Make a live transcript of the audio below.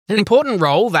An important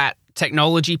role that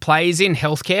technology plays in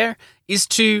healthcare is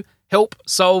to help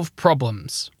solve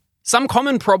problems. Some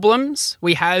common problems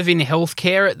we have in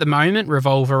healthcare at the moment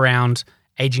revolve around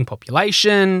aging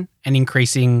population, an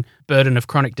increasing burden of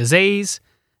chronic disease,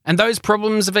 and those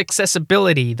problems of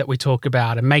accessibility that we talk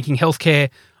about and making healthcare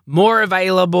more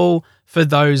available for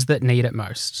those that need it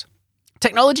most.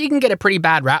 Technology can get a pretty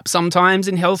bad rap sometimes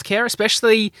in healthcare,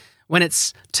 especially when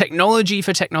it's technology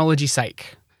for technology's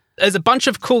sake. There's a bunch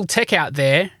of cool tech out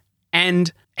there,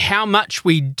 and how much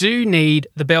we do need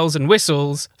the bells and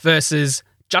whistles versus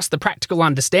just the practical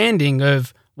understanding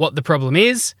of what the problem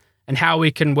is and how we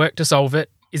can work to solve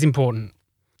it is important.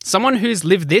 Someone who's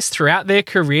lived this throughout their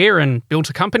career and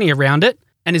built a company around it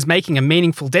and is making a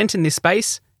meaningful dent in this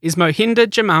space is Mohinder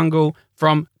Jaimangal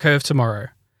from Curve Tomorrow.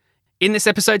 In this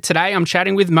episode today, I'm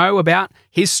chatting with Mo about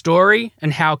his story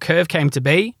and how Curve came to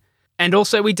be, and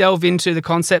also we delve into the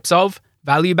concepts of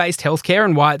value-based healthcare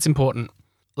and why it's important.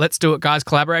 Let's do it, guys.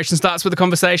 Collaboration starts with a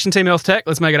conversation. Team Health Tech,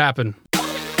 let's make it happen.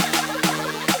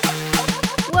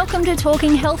 Welcome to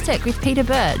Talking Health Tech with Peter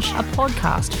Birch, a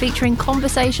podcast featuring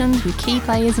conversations with key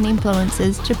players and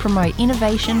influencers to promote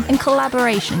innovation and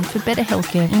collaboration for better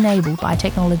healthcare enabled by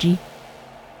technology.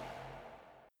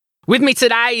 With me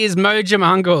today is Mo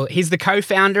Jaimangal. He's the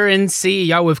co-founder and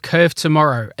CEO of Curve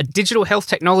Tomorrow, a digital health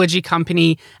technology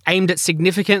company aimed at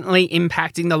significantly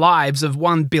impacting the lives of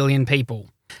 1 billion people.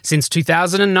 Since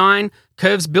 2009,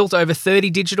 Curve's built over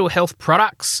 30 digital health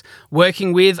products,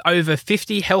 working with over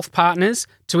 50 health partners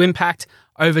to impact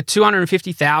over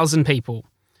 250,000 people.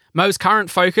 Mo's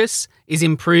current focus is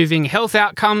improving health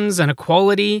outcomes and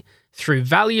equality through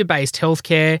value-based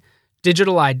healthcare,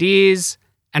 digital ideas,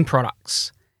 and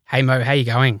products. Hey Mo, how you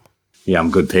going? Yeah,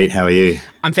 I'm good, Pete. How are you?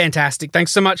 I'm fantastic.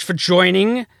 Thanks so much for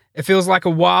joining. It feels like a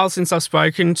while since I've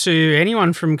spoken to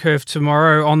anyone from Curve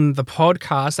Tomorrow on the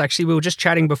podcast. Actually, we were just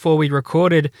chatting before we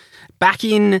recorded. Back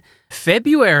in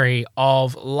February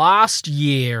of last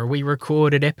year, we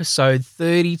recorded episode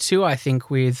 32, I think,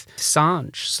 with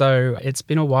Sanj. So it's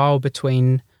been a while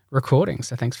between recordings.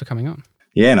 So thanks for coming on.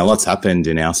 Yeah, a lot's happened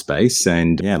in our space,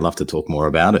 and yeah, I'd love to talk more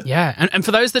about it. Yeah, and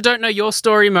for those that don't know your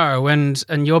story, Mo, and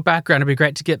your background, it'd be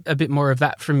great to get a bit more of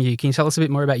that from you. Can you tell us a bit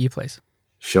more about you, please?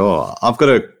 Sure. I've got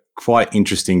a quite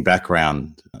interesting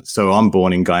background. So I'm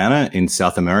born in Guyana in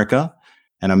South America,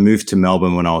 and I moved to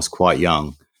Melbourne when I was quite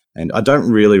young. And I don't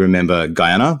really remember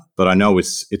Guyana, but I know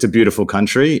it's a beautiful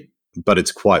country, but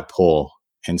it's quite poor.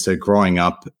 And so growing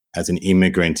up as an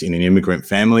immigrant in an immigrant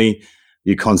family,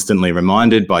 you're constantly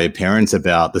reminded by your parents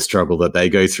about the struggle that they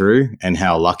go through and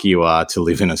how lucky you are to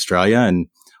live in Australia and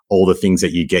all the things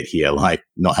that you get here, like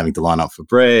not having to line up for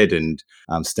bread and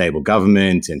stable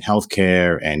government and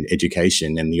healthcare and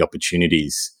education, and the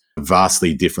opportunities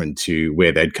vastly different to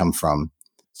where they'd come from.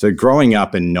 So growing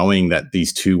up and knowing that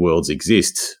these two worlds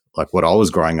exist, like what I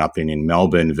was growing up in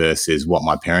Melbourne versus what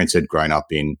my parents had grown up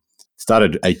in,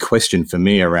 started a question for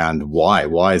me around why.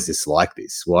 Why is this like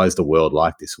this? Why is the world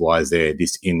like this? Why is there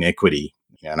this inequity?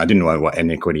 And I didn't know what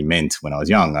inequity meant when I was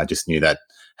young. I just knew that,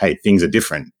 hey, things are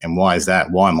different. And why is that?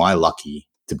 Why am I lucky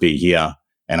to be here?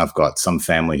 And I've got some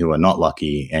family who are not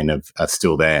lucky and are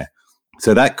still there.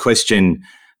 So that question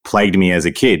plagued me as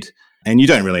a kid. And you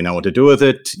don't really know what to do with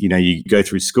it. You know, you go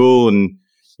through school and,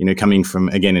 you know, coming from,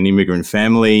 again, an immigrant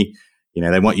family, you know,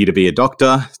 they want you to be a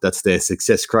doctor. That's their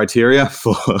success criteria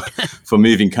for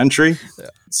moving country. Yeah.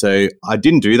 So I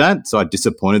didn't do that. So I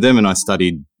disappointed them and I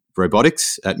studied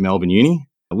robotics at Melbourne Uni,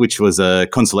 which was a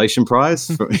consolation prize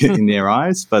in their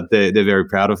eyes, but they're very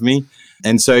proud of me.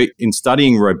 And so in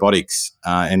studying robotics,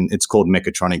 and it's called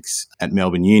mechatronics at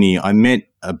Melbourne Uni, I met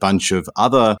a bunch of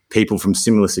other people from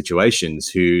similar situations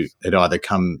who had either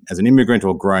come as an immigrant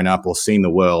or grown up or seen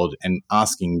the world and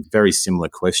asking very similar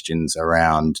questions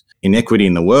around inequity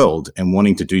in the world and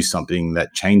wanting to do something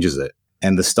that changes it.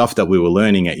 And the stuff that we were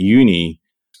learning at uni,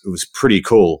 it was pretty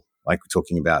cool. Like we're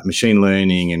talking about machine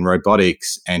learning and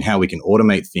robotics and how we can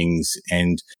automate things.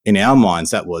 And in our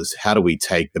minds, that was how do we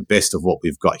take the best of what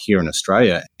we've got here in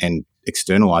Australia and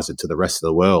externalize it to the rest of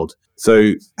the world.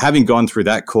 So having gone through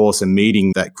that course and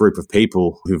meeting that group of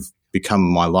people who've become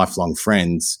my lifelong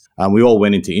friends, we all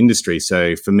went into industry.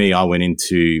 So for me, I went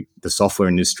into the software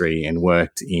industry and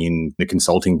worked in the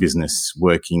consulting business,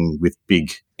 working with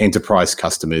big enterprise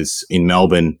customers in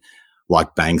Melbourne,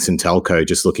 like banks and telco,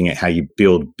 just looking at how you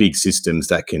build big systems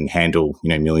that can handle, you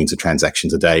know, millions of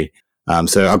transactions a day.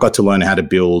 So I got to learn how to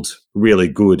build really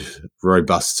good,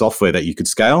 robust software that you could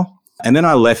scale. And then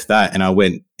I left that and I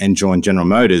went and joined General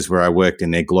Motors, where I worked in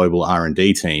their global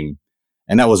R&D team.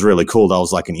 And that was really cool. That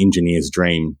was like an engineer's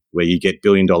dream, where you get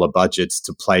billion-dollar budgets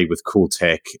to play with cool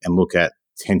tech and look at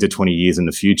 10 to 20 years in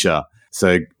the future. So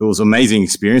it was an amazing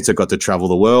experience. I got to travel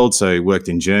the world. So I worked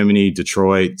in Germany,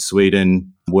 Detroit,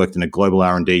 Sweden, worked in a global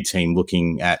R&D team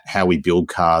looking at how we build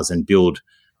cars and build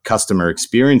customer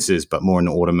experiences, but more in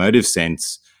an automotive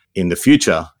sense in the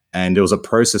future. And there was a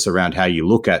process around how you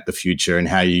look at the future and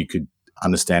how you could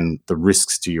understand the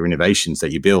risks to your innovations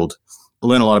that you build. I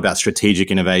learned a lot about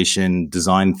strategic innovation,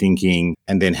 design thinking,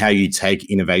 and then how you take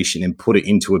innovation and put it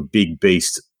into a big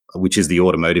beast, which is the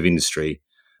automotive industry,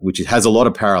 which has a lot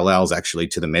of parallels actually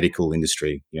to the medical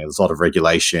industry. There's a lot of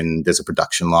regulation, there's a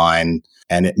production line,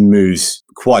 and it moves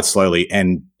quite slowly.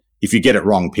 And if you get it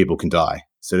wrong, people can die.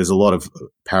 So there's a lot of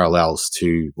parallels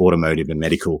to automotive and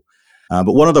medical.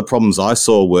 But one of the problems I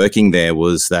saw working there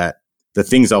was that the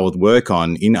things I would work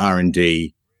on in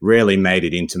R&D rarely made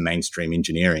it into mainstream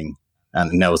engineering.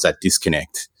 And there was that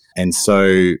disconnect. And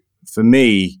so for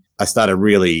me, I started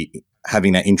really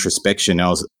having that introspection. I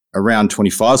was around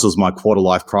 25, so it was my quarter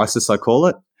life crisis, I call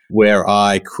it, where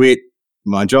I quit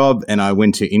my job and I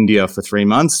went to India for 3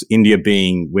 months, India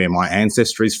being where my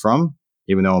ancestry is from,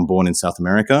 even though I'm born in South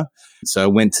America. So I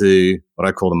went to what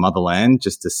I call the motherland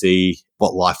just to see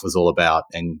what life was all about.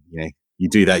 And, you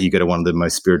do that, you go to one of the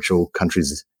most spiritual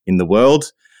countries in the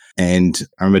world. And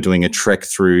I remember doing a trek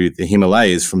through the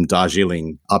Himalayas from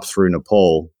Darjeeling up through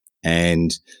Nepal.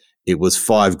 And it was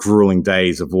 5 grueling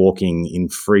days of walking in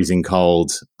freezing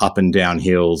cold, up and down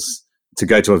hills to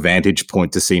go to a vantage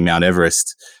point to see Mount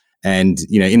Everest. And,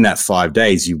 in that 5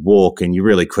 days, you walk and you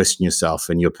really question yourself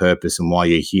and your purpose and why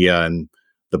you're here and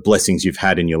the blessings you've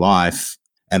had in your life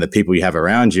and the people you have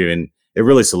around you. And it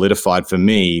really solidified for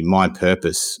me, my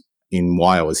purpose in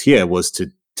why I was here was to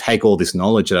take all this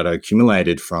knowledge that I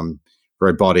accumulated from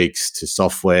robotics to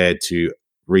software to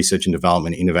research and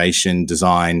development, innovation,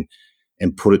 design,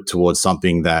 and put it towards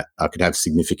something that could have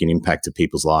significant impact to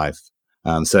people's lives.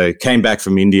 So came back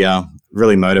from India,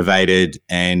 really motivated,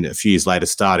 and a few years later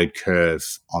started Curve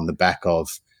on the back of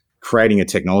creating a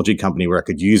technology company where I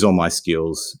could use all my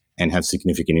skills and have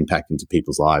significant impact into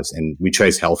people's lives. And we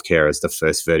chose healthcare as the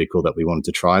first vertical that we wanted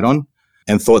to try it on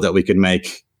and thought that we could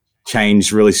make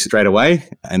change really straight away.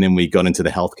 And then we got into the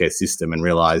healthcare system and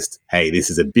realized, hey, this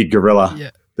is a big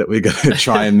gorilla that we're going to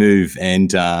try and move.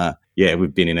 And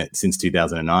we've been in it since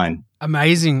 2009.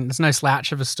 Amazing. There's no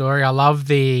slouch of a story. I love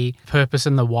the purpose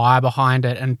and the why behind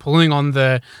it and pulling on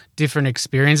the different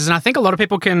experiences. And I think a lot of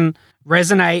people can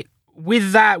resonate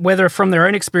with that, whether from their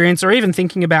own experience or even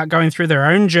thinking about going through their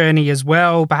own journey as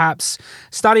well, perhaps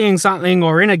studying something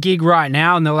or in a gig right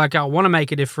now. And they're like, I want to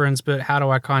make a difference, but how do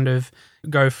I kind of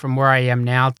go from where I am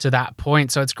now to that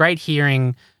point? So it's great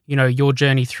hearing, your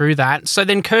journey through that. So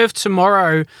then Curve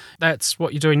Tomorrow, that's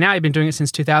what you're doing now. You've been doing it since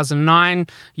 2009.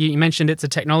 You mentioned it's a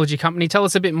technology company. Tell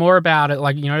us a bit more about it.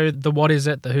 Like, the what is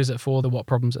it, the who's it for, the what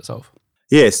problems it solve.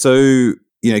 Yeah. So,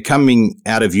 coming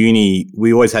out of uni,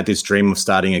 we always had this dream of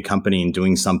starting a company and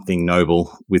doing something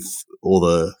noble with all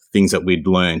the things that we'd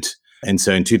learned. And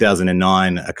so in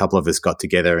 2009, a couple of us got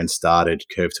together and started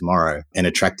Curve Tomorrow and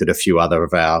attracted a few other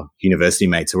of our university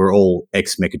mates who were all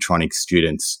ex-mechatronics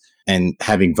students and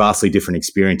having vastly different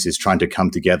experiences, trying to come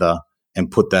together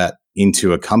and put that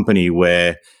into a company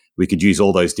where we could use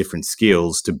all those different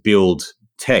skills to build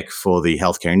tech for the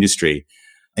healthcare industry.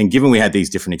 And given we had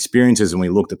these different experiences and we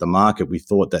looked at the market, we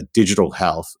thought that digital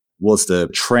health was the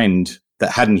trend that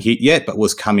hadn't hit yet, but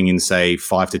was coming in, say,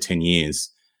 5 to 10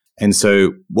 years. And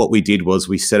so what we did was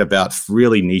we set about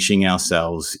really niching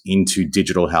ourselves into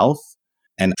digital health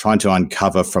and trying to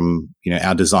uncover from,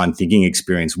 our design thinking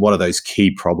experience, what are those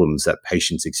key problems that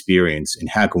patients experience and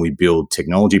how can we build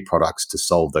technology products to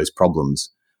solve those problems?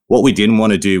 What we didn't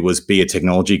want to do was be a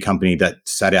technology company that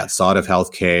sat outside of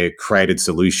healthcare, created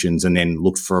solutions, and then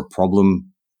looked for a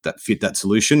problem that fit that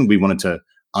solution. We wanted to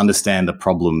understand the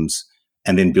problems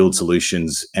and then build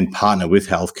solutions and partner with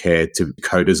healthcare to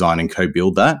co-design and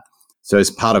co-build that. So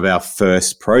as part of our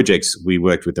first projects, we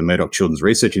worked with the Murdoch Children's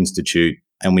Research Institute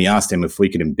and we asked them if we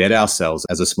could embed ourselves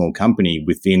as a small company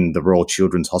within the Royal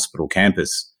Children's Hospital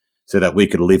campus so that we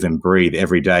could live and breathe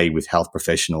every day with health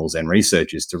professionals and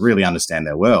researchers to really understand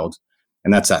their world.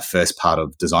 And that's that first part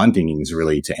of design thinking, is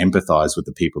really to empathize with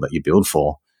the people that you build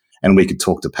for. And we could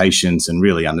talk to patients and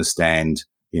really understand,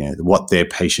 what their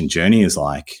patient journey is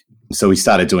like. So we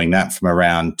started doing that from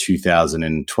around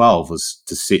 2012, was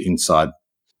to sit inside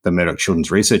the Murdoch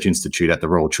Children's Research Institute at the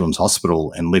Royal Children's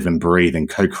Hospital and live and breathe and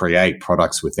co-create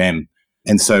products with them.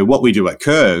 And so what we do at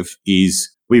Curve is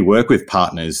we work with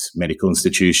partners, medical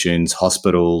institutions,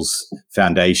 hospitals,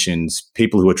 foundations,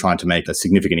 people who are trying to make a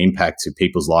significant impact to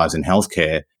people's lives in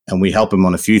healthcare. And we help them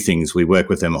on a few things. We work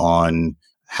with them on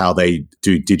how they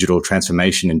do digital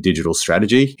transformation and digital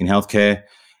strategy in healthcare,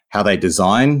 how they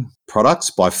design products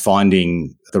by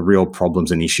finding the real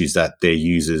problems and issues that their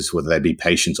users, whether they be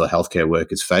patients or healthcare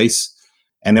workers, face.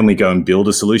 And then we go and build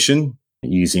a solution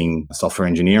using software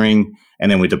engineering,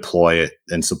 and then we deploy it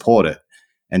and support it.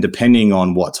 And depending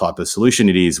on what type of solution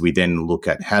it is, we then look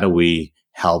at how do we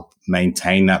help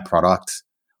maintain that product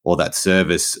or that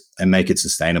service and make it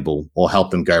sustainable, or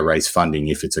help them go raise funding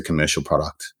if it's a commercial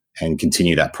product and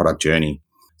continue that product journey.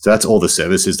 So that's all the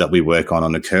services that we work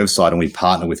on the Curve side, and we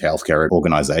partner with healthcare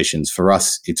organizations. For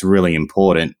us, it's really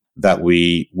important that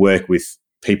we work with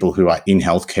people who are in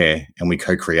healthcare and we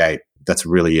co-create. That's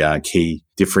really a key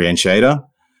differentiator.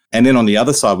 And then on the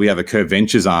other side, we have a Curve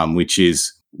Ventures arm, which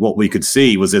is what we could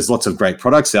see was there's lots of great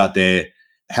products out there.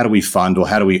 How do we fund, or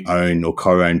how do we own or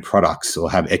co-own products, or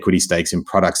have equity stakes in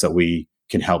products that we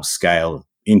can help scale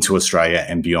into Australia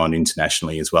and beyond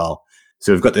internationally as well?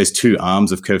 So we've got those two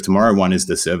arms of Curve Tomorrow. One is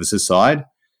the services side,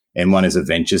 and one is a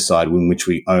ventures side in which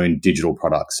we own digital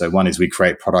products. So one is we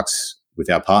create products with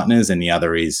our partners, and the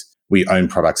other is we own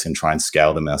products and try and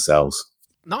scale them ourselves.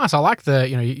 Nice. I like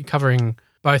you're covering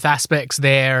both aspects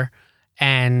there,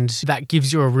 and that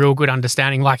gives you a real good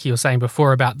understanding, like you were saying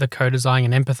before, about the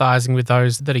co-designing and empathizing with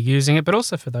those that are using it, but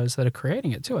also for those that are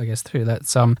creating it too, I guess, too.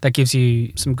 That gives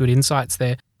you some good insights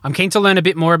there. I'm keen to learn a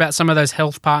bit more about some of those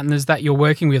health partners that you're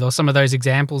working with, or some of those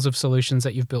examples of solutions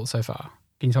that you've built so far.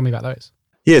 Can you tell me about those?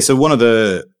 Yeah, so one of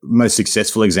the most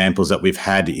successful examples that we've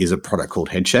had is a product called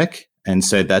HeadCheck. And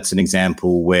so that's an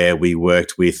example where we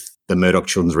worked with the Murdoch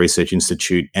Children's Research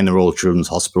Institute and the Royal Children's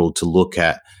Hospital to look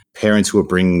at parents who are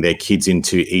bringing their kids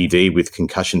into ED with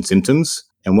concussion symptoms.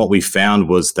 And what we found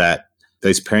was that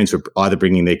those parents were either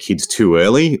bringing their kids too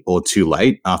early or too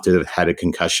late after they've had a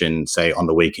concussion, say on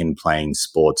the weekend playing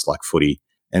sports like footy.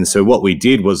 And so what we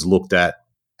did was looked at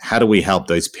how do we help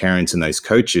those parents and those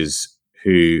coaches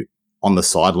who on the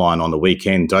sideline on the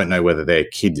weekend don't know whether their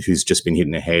kid who's just been hit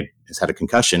in the head has had a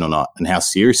concussion or not, and how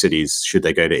serious it is. Should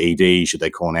they go to ED? Should they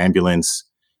call an ambulance?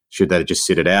 Should they just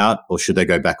sit it out, or should they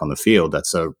go back on the field?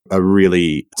 That's a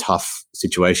really tough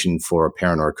situation for a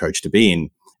parent or a coach to be in.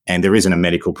 And there isn't a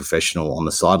medical professional on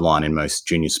the sideline in most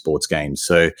junior sports games.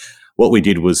 So what we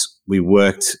did was we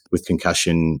worked with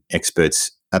concussion experts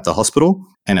at the hospital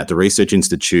and at the Research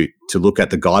Institute to look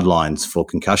at the guidelines for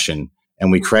concussion.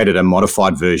 And we created a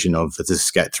modified version of the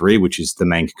SCAT-3, which is the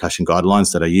main concussion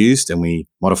guidelines that are used. And we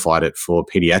modified it for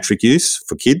pediatric use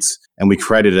for kids. And we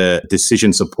created a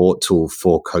decision support tool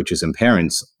for coaches and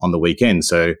parents on the weekend.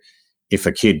 So if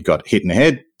a kid got hit in the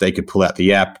head, they could pull out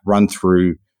the app, run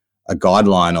through a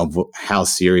guideline of how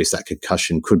serious that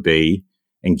concussion could be,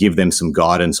 and give them some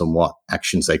guidance on what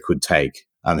actions they could take,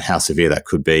 how severe that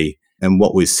could be. And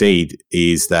what we see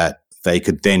is that they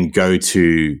could then go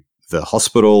to the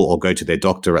hospital or go to their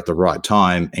doctor at the right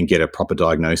time and get a proper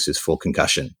diagnosis for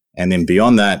concussion. And then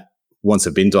beyond that, once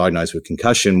they've been diagnosed with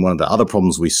concussion, one of the other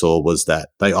problems we saw was that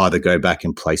they either go back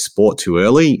and play sport too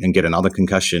early and get another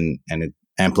concussion and it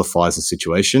amplifies the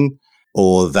situation,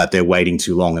 or that they're waiting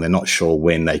too long and they're not sure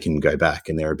when they can go back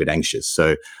and they're a bit anxious.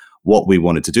 So what we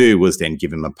wanted to do was then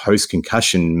give them a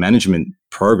post-concussion management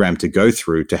program to go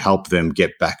through to help them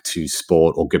get back to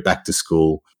sport or get back to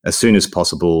school as soon as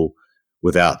possible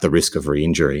without the risk of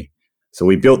re-injury. So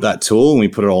we built that tool and we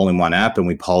put it all in one app and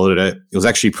we piloted it. It was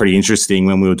actually pretty interesting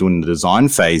when we were doing the design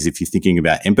phase. If you're thinking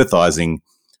about empathizing,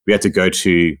 we had to go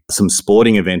to some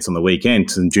sporting events on the weekend,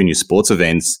 some junior sports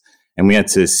events, and we had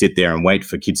to sit there and wait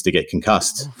for kids to get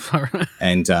concussed.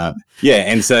 And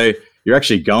and so you're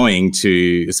actually going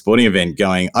to a sporting event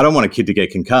going, I don't want a kid to get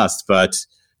concussed, but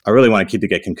I really want a kid to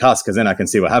get concussed because then I can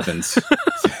see what happens.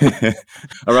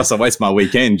 Or else I waste my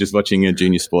weekend just watching a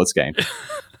junior sports game.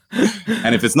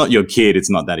 And if it's not your kid, it's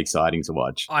not that exciting to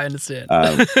watch. I understand.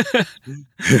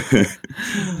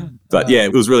 But yeah,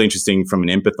 it was really interesting from an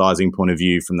empathizing point of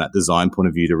view, from that design point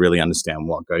of view, to really understand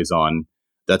what goes on.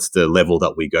 That's the level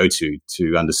that we go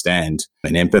to understand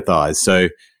and empathize. So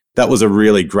that was a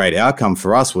really great outcome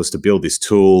for us, was to build this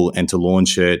tool and to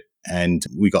launch it. And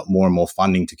we got more and more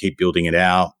funding to keep building it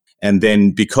out. And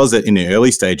then because in the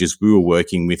early stages, we were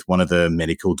working with one of the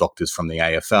medical doctors from the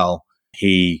AFL.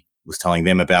 He was telling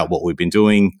them about what we've been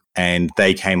doing, and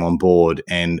they came on board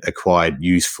and acquired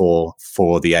use for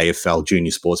the AFL junior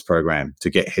sports program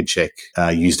to get HeadCheck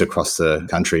used across the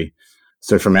country.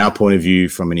 So from our point of view,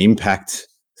 from an impact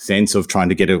sense of trying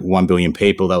to get it 1 billion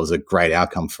people, that was a great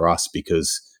outcome for us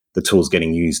because the tool's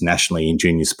getting used nationally in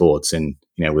junior sports. And,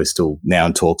 we're still now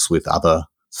in talks with other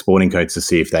sporting coaches to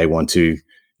see if they want to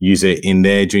use it in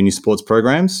their junior sports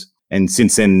programs. And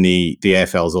since then, the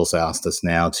AFL has also asked us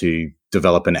now to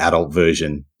develop an adult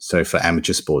version, so for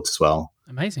amateur sports as well.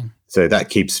 Amazing. So that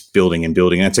keeps building and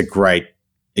building. And it's a great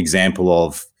example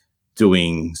of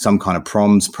doing some kind of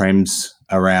prems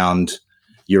around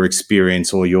your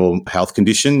experience or your health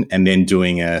condition, and then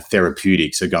doing a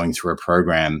therapeutic. So going through a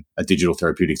program, a digital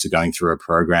therapeutic, so going through a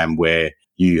program where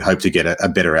you hope to get a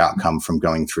better outcome from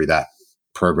going through that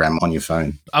program on your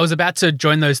phone. I was about to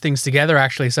join those things together,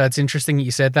 actually. So it's interesting that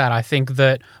you said that. I think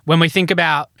that when we think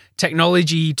about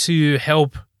technology to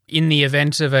help in the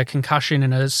event of a concussion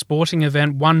in a sporting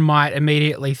event, one might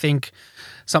immediately think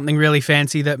something really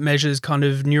fancy that measures kind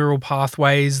of neural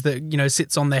pathways that,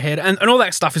 sits on the head. And all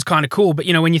that stuff is kind of cool. But,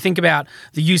 when you think about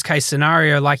the use case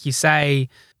scenario, like you say,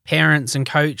 parents and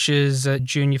coaches at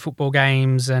junior football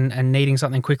games and needing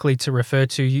something quickly to refer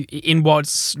to in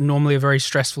what's normally a very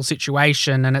stressful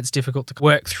situation, and it's difficult to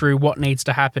work through what needs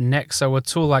to happen next. So a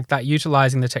tool like that,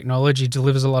 utilizing the technology,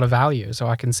 delivers a lot of value. So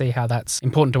I can see how that's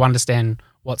important to understand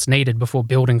what's needed before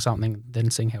building something,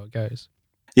 then seeing how it goes.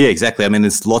 Yeah, exactly. I mean,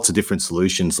 there's lots of different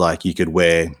solutions. Like you could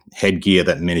wear headgear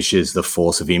that diminishes the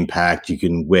force of impact. You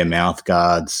can wear mouth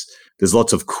guards. There's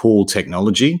lots of cool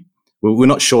technology. We're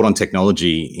not short on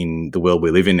technology in the world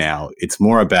we live in now. It's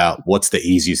more about what's the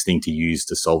easiest thing to use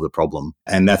to solve the problem.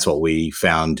 And that's what we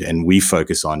found and we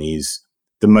focus on, is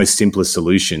the most simplest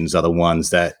solutions are the ones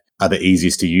that are the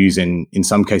easiest to use. And in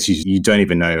some cases, you don't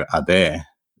even know are there.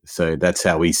 So that's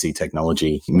how we see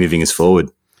technology moving us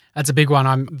forward. That's a big one.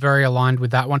 I'm very aligned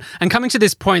with that one. And coming to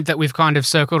this point that we've kind of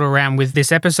circled around with this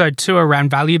episode too,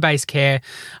 around value-based care,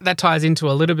 that ties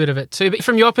into a little bit of it too. But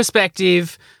from your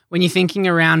perspective, when you're thinking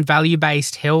around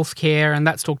value-based healthcare, and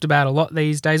that's talked about a lot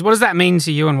these days, what does that mean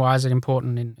to you and why is it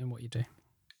important in what you do?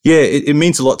 Yeah, it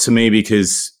means a lot to me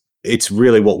because it's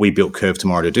really what we built Curve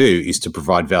Tomorrow to do, is to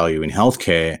provide value in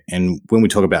healthcare. And when we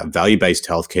talk about value-based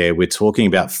healthcare, we're talking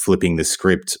about flipping the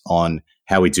script on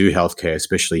how we do healthcare,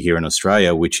 especially here in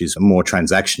Australia, which is more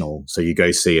transactional. So you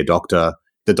go see a doctor,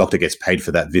 the doctor gets paid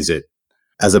for that visit,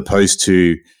 as opposed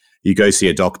to you go see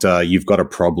a doctor, you've got a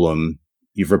problem,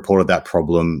 you've reported that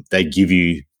problem, they give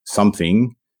you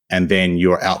something, and then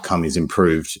your outcome is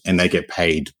improved and they get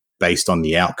paid based on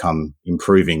the outcome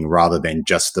improving rather than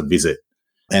just the visit.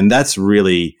 And that's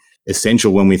really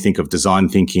essential when we think of design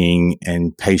thinking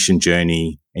and patient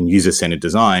journey and user-centered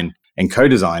design and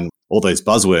co-design, all those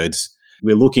buzzwords.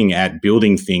 We're looking at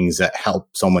building things that help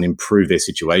someone improve their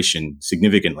situation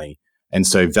significantly. And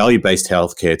so value-based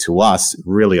healthcare to us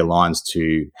really aligns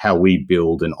to how we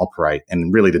build and operate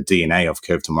and really the DNA of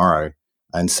Curve Tomorrow.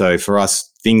 And so for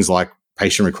us, things like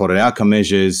patient-recorded outcome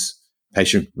measures,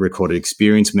 patient-recorded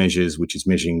experience measures, which is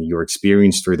measuring your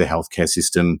experience through the healthcare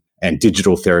system, and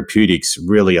digital therapeutics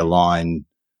really align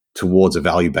towards a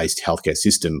value-based healthcare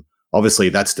system. Obviously,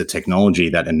 that's the technology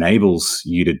that enables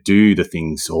you to do the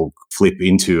things or flip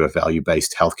into a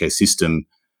value-based healthcare system.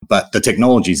 But the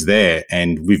technology's there,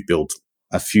 and we've built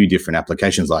a few different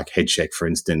applications like HeadCheck, for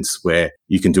instance, where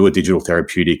you can do a digital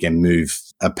therapeutic and move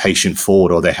a patient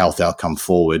forward or their health outcome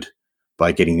forward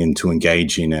by getting them to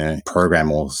engage in a program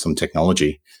or some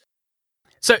technology.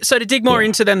 So to dig more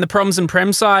into then the proms and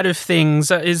prem side of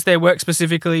things, is there work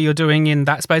specifically you're doing in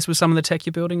that space with some of the tech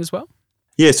you're building as well?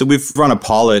 Yeah, so we've run a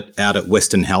pilot out at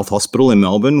Western Health Hospital in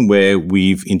Melbourne where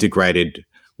we've integrated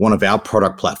one of our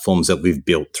product platforms that we've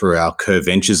built through our Curve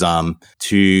Ventures arm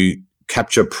to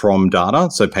capture PROM data,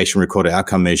 so patient-recorded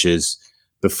outcome measures,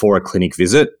 before a clinic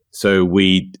visit. So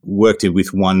we worked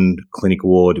with one clinic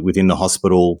ward within the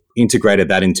hospital, integrated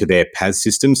that into their PAS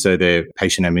system, so their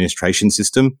patient administration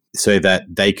system, so that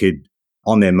they could,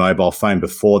 on their mobile phone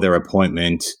before their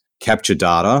appointment, capture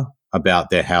data about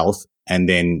their health, and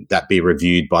then that be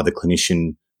reviewed by the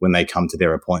clinician when they come to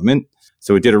their appointment.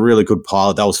 So we did a really good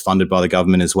pilot. That was funded by the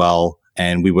government as well.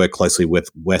 And we worked closely with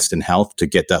Western Health to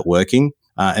get that working.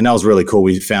 And that was really cool.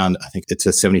 We found, I think it's a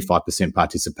 75%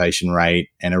 participation rate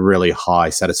and a really high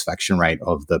satisfaction rate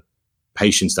of the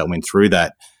patients that went through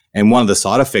that. And one of the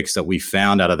side effects that we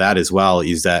found out of that as well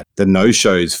is that the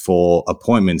no-shows for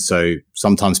appointments, so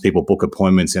sometimes people book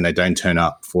appointments and they don't turn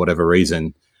up for whatever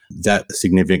reason, that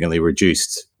significantly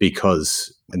reduced,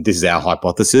 because, and this is our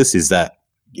hypothesis, is that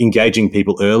engaging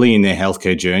people early in their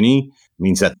healthcare journey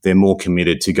means that they're more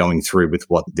committed to going through with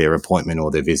what their appointment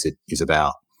or their visit is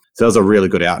about. So that was a really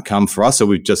good outcome for us. So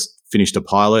we've just finished a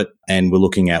pilot and we're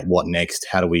looking at what next,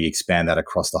 how do we expand that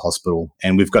across the hospital?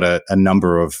 And we've got a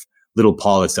number of little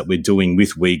pilots that we're doing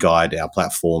with WeGuide, our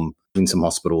platform, in some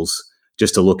hospitals,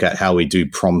 just to look at how we do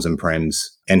proms and prems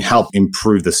and help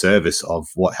improve the service of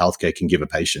what healthcare can give a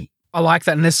patient. I like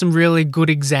that. And there's some really good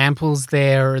examples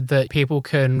there that people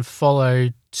can follow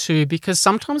too, because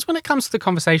sometimes when it comes to the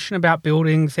conversation about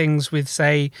building things with,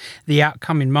 say, the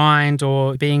outcome in mind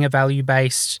or being a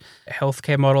value-based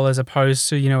healthcare model as opposed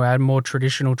to, a more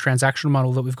traditional transactional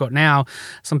model that we've got now,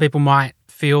 some people might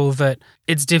feel that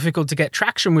it's difficult to get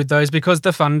traction with those because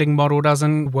the funding model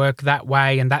doesn't work that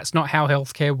way, and that's not how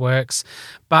healthcare works.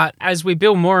 But as we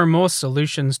build more and more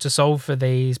solutions to solve for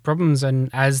these problems, and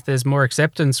as there's more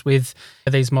acceptance with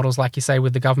these models, like you say,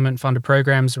 with the government-funded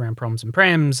programs around proms and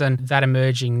prems and that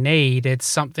emerging need, it's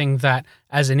something that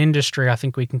as an industry, I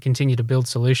think we can continue to build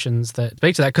solutions that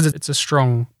speak to that because it's a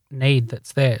strong need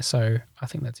that's there. So I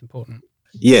think that's important.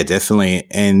 Yeah, definitely.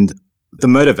 And the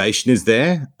motivation is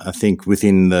there, I think,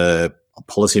 within the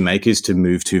policymakers to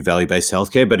move to value-based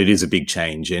healthcare, but it is a big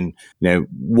change. And,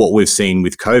 what we've seen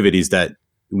with COVID is that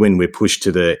when we're pushed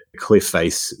to the cliff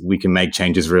face, we can make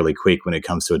changes really quick when it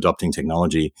comes to adopting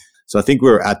technology. So I think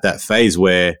we're at that phase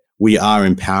where we are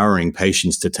empowering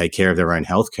patients to take care of their own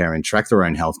healthcare and track their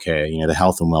own healthcare. The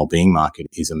health and wellbeing market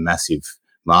is a massive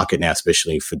market now,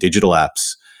 especially for digital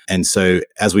apps. And so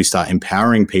as we start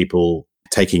empowering people,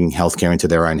 taking healthcare into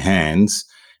their own hands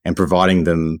and providing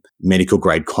them medical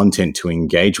grade content to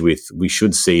engage with, we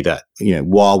should see that,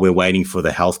 while we're waiting for the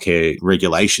healthcare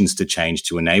regulations to change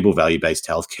to enable value-based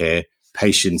healthcare,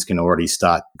 patients can already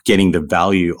start getting the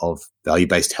value of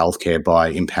value-based healthcare by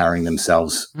empowering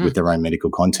themselves with their own medical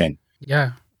content.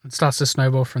 Yeah. It starts to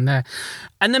snowball from there.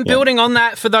 And then building on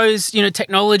that for those,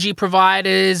 technology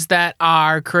providers that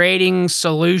are creating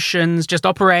solutions, just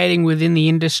operating within the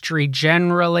industry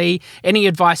generally, any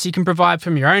advice you can provide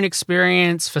from your own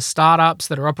experience for startups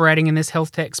that are operating in this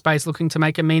health tech space looking to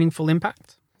make a meaningful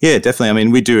impact? Yeah, definitely. I mean,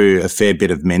 we do a fair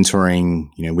bit of mentoring,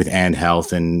 with And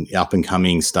Health and up and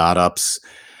coming startups.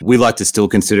 We like to still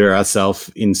consider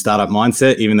ourselves in startup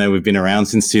mindset, even though we've been around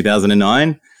since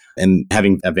 2009. And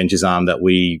having a ventures arm that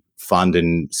we fund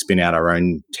and spin out our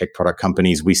own tech product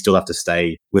companies, we still have to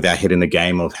stay with our head in the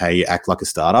game of how you act like a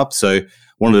startup. So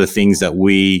one of the things that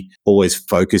we always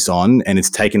focus on, and it's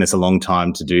taken us a long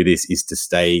time to do this, is to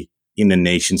stay in the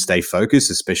niche and stay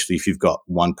focused, especially if you've got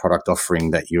one product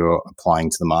offering that you're applying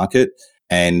to the market.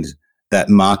 And that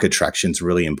market traction is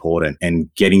really important, and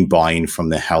getting buy-in from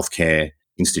the healthcare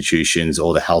institutions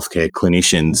or the healthcare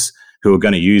clinicians who are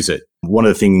going to use it. One of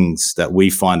the things that we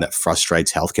find that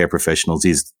frustrates healthcare professionals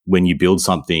is when you build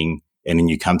something and then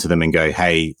you come to them and go,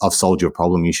 hey, I've solved your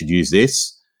problem, you should use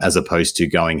this, as opposed to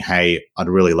going, hey, I'd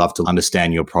really love to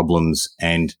understand your problems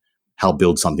and help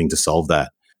build something to solve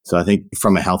that. So I think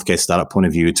from a healthcare startup point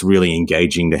of view, it's really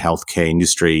engaging the healthcare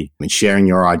industry and sharing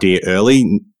your idea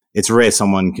early. It's rare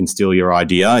someone can steal your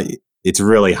idea. It's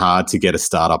really hard to get a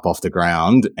startup off the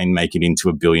ground and make it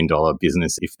into $1 billion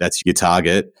business. If that's your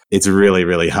target, it's really,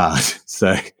 really hard.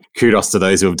 So kudos to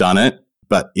those who have done it.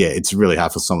 But yeah, it's really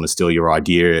hard for someone to steal your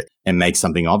idea and make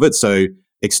something of it. So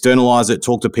externalize it,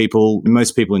 talk to people.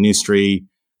 Most people in the industry,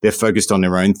 they're focused on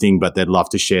their own thing, but they'd love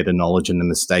to share the knowledge and the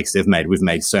mistakes they've made. We've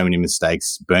made so many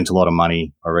mistakes, burnt a lot of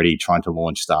money already trying to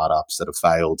launch startups that have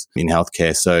failed in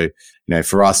healthcare. So,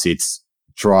 for us, it's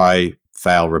try,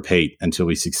 fail, repeat until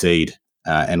we succeed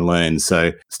and learn.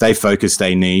 So stay focused,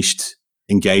 stay niched,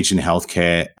 engage in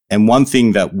healthcare. And one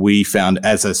thing that we found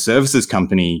as a services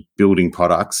company building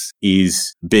products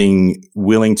is being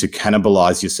willing to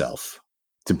cannibalize yourself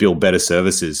to build better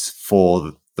services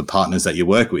for the partners that you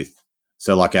work with.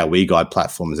 So like our WeGuide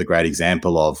platform is a great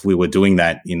example of, we were doing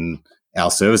that in our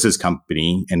services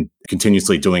company and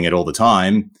continuously doing it all the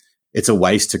time. It's a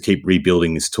waste to keep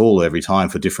rebuilding this tool every time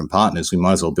for different partners. We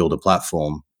might as well build a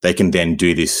platform. They can then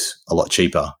do this a lot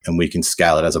cheaper and we can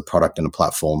scale it as a product and a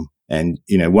platform. And,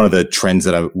 one of the trends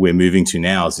that we're moving to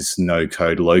now is this no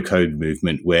code, low code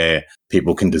movement where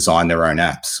people can design their own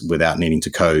apps without needing to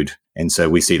code. And so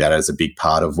we see that as a big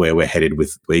part of where we're headed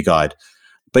with WeGuide.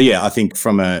 But yeah, I think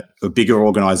from a bigger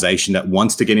organization that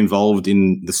wants to get involved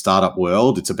in the startup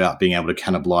world, it's about being able to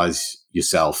cannibalize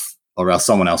yourself, or else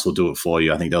someone else will do it for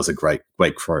you. I think that was a great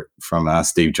quote from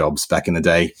Steve Jobs back in the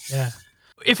day. Yeah.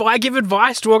 If I give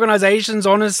advice to organizations,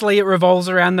 honestly, it revolves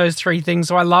around those three things.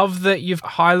 So I love that you've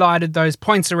highlighted those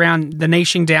points around the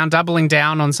niching down, doubling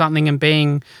down on something and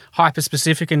being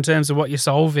hyper-specific in terms of what you're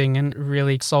solving and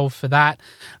really solve for that.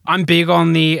 I'm big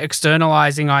on the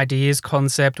externalizing ideas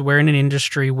concept. We're in an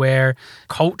industry where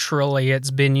culturally it's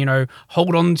been,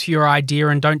 hold on to your idea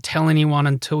and don't tell anyone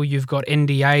until you've got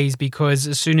NDAs, because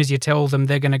as soon as you tell them,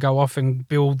 they're going to go off and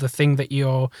build the thing that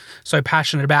you're so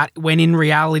passionate about, when in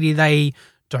reality they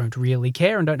don't really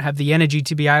care and don't have the energy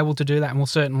to be able to do that, and will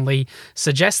certainly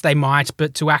suggest they might,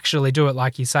 but to actually do it,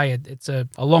 like you say, it's a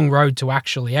long road to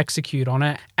actually execute on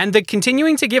it. And the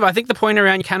continuing to give, I think the point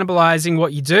around cannibalizing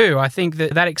what you do, I think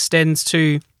that extends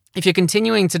to if you're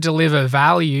continuing to deliver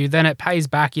value, then it pays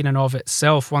back in and of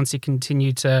itself once you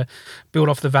continue to build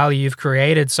off the value you've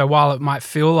created. So while it might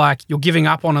feel like you're giving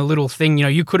up on a little thing,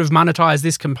 you could have monetized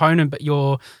this component, but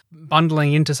you're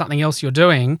bundling into something else you're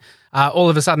doing, all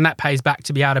of a sudden that pays back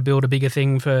to be able to build a bigger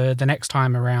thing for the next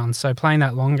time around. So playing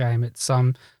that long game, it's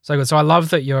so good. So I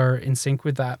love that you're in sync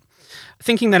with that.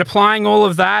 Thinking that applying all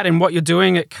of that and what you're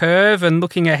doing at Curve and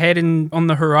looking ahead on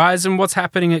the horizon, what's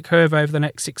happening at Curve over the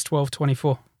next 6, 12,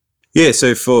 24? Yeah,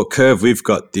 so for Curve, we've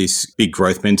got this big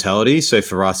growth mentality. So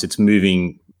for us, it's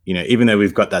moving, even though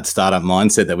we've got that startup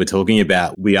mindset that we're talking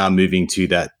about, we are moving to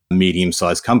that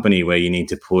medium-sized company where you need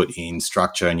to put in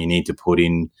structure and you need to put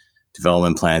in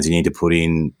development plans. You need to put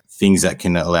in things that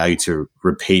can allow you to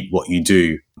repeat what you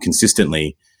do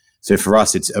consistently. So for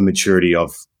us, it's a maturity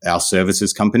of our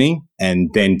services company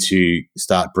and then to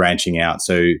start branching out.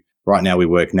 So right now we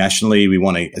work nationally. We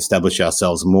want to establish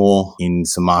ourselves more in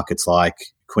some markets like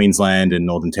Queensland and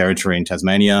Northern Territory and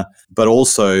Tasmania, but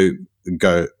also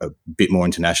go a bit more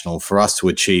international. For us to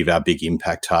achieve our big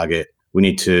impact target, we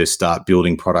need to start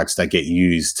building products that get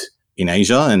used in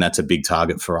Asia, and that's a big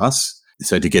target for us.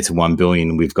 So to get to 1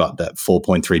 billion, we've got that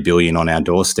 4.3 billion on our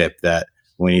doorstep that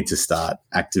we need to start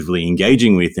actively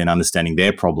engaging with and understanding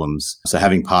their problems. So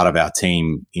having part of our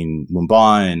team in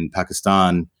Mumbai and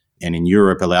Pakistan and in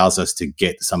Europe allows us to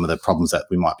get some of the problems that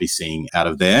we might be seeing out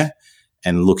of there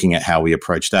and looking at how we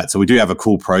approach that. So we do have a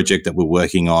cool project that we're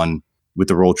working on with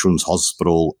the Royal Children's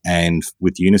Hospital and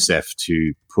with UNICEF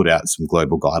to put out some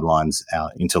global guidelines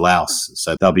out into Laos.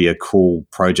 So that'll be a cool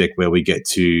project where we get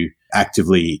to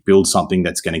actively build something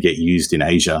that's going to get used in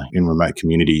Asia in remote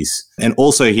communities. And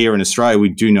also here in Australia, we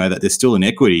do know that there's still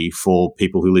inequity for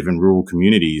people who live in rural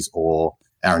communities or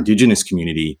our Indigenous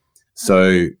community.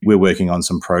 So we're working on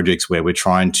some projects where we're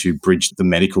trying to bridge the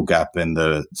medical gap and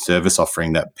the service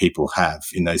offering that people have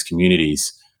in those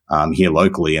communities here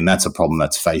locally. And that's a problem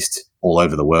that's faced all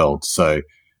over the world. So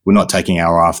we're not taking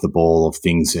our eye off the ball of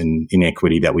things in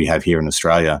inequity that we have here in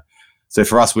Australia. So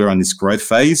for us, we're on this growth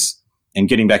phase. And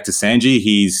getting back to Sanjay,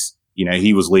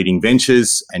 he was leading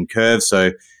ventures and Curve.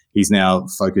 So he's now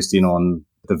focused in on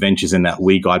the ventures in that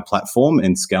WeGuide platform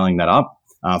and scaling that up.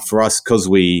 For us, because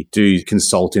we do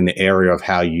consult in the area of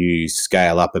how you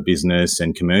scale up a business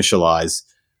and commercialize,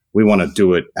 we want to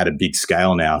do it at a big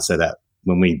scale now so that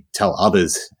when we tell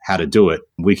others how to do it,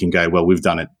 we can go, well, we've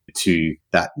done it to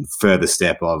that further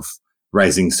step of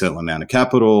raising a certain amount of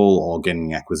capital or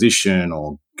getting acquisition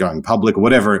or going public or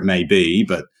whatever it may be,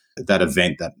 but that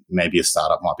event that maybe a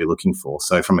startup might be looking for.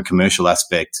 So from a commercial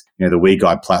aspect, the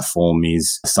WeGuide platform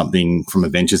is something from a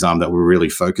ventures arm that we're really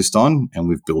focused on and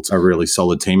we've built a really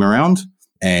solid team around.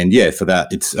 And yeah, for that,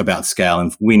 it's about scale.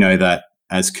 And we know that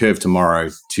as Curve tomorrow,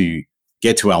 to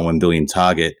get to our 1 billion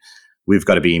target, we've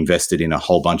got to be invested in a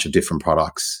whole bunch of different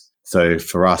products. So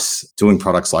for us, doing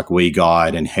products like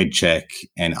WeGuide and HeadCheck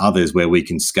and others where we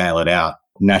can scale it out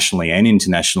nationally and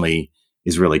internationally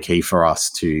is really key for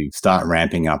us to start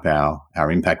ramping up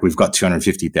our impact. We've got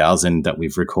 250,000 that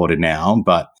we've recorded now,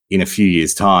 but in a few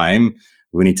years' time,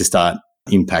 we need to start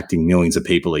impacting millions of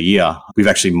people a year. We've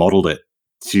actually modeled it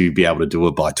to be able to do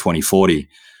it by 2040.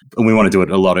 And we want to do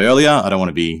it a lot earlier. I don't want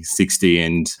to be 60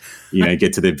 and,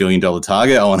 get to the $1 billion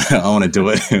target. I want to do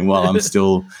it while I'm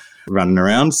still running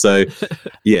around. So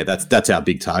yeah, that's our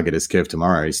big target as Curve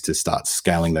tomorrow, is to start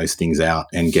scaling those things out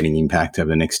and getting impact over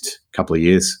the next couple of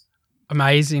years.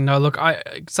 Amazing. No, look,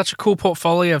 such a cool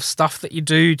portfolio of stuff that you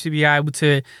do to be able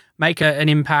to make an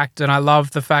impact. And I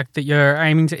love the fact that you're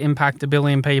aiming to impact 1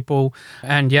 billion people.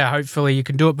 And yeah, hopefully you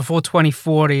can do it before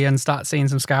 2040 and start seeing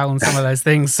some scale on some of those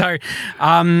things. So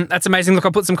that's amazing. Look,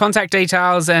 I'll put some contact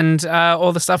details and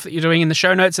all the stuff that you're doing in the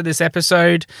show notes of this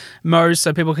episode, Mo,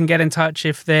 so people can get in touch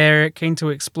if they're keen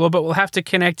to explore. But we'll have to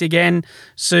connect again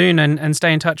soon and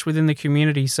stay in touch within the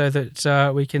community so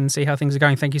that we can see how things are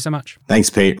going. Thank you so much. Thanks,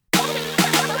 Pete.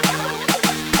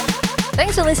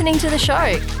 Thanks for listening to the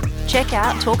show. Check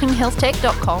out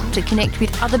talkinghealthtech.com to connect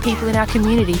with other people in our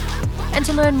community and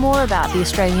to learn more about the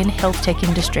Australian health tech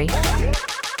industry.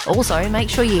 Also, make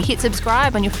sure you hit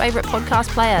subscribe on your favourite podcast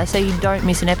player so you don't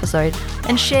miss an episode,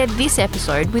 and share this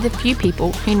episode with a few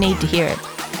people who need to hear it.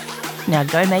 Now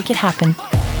go make it happen.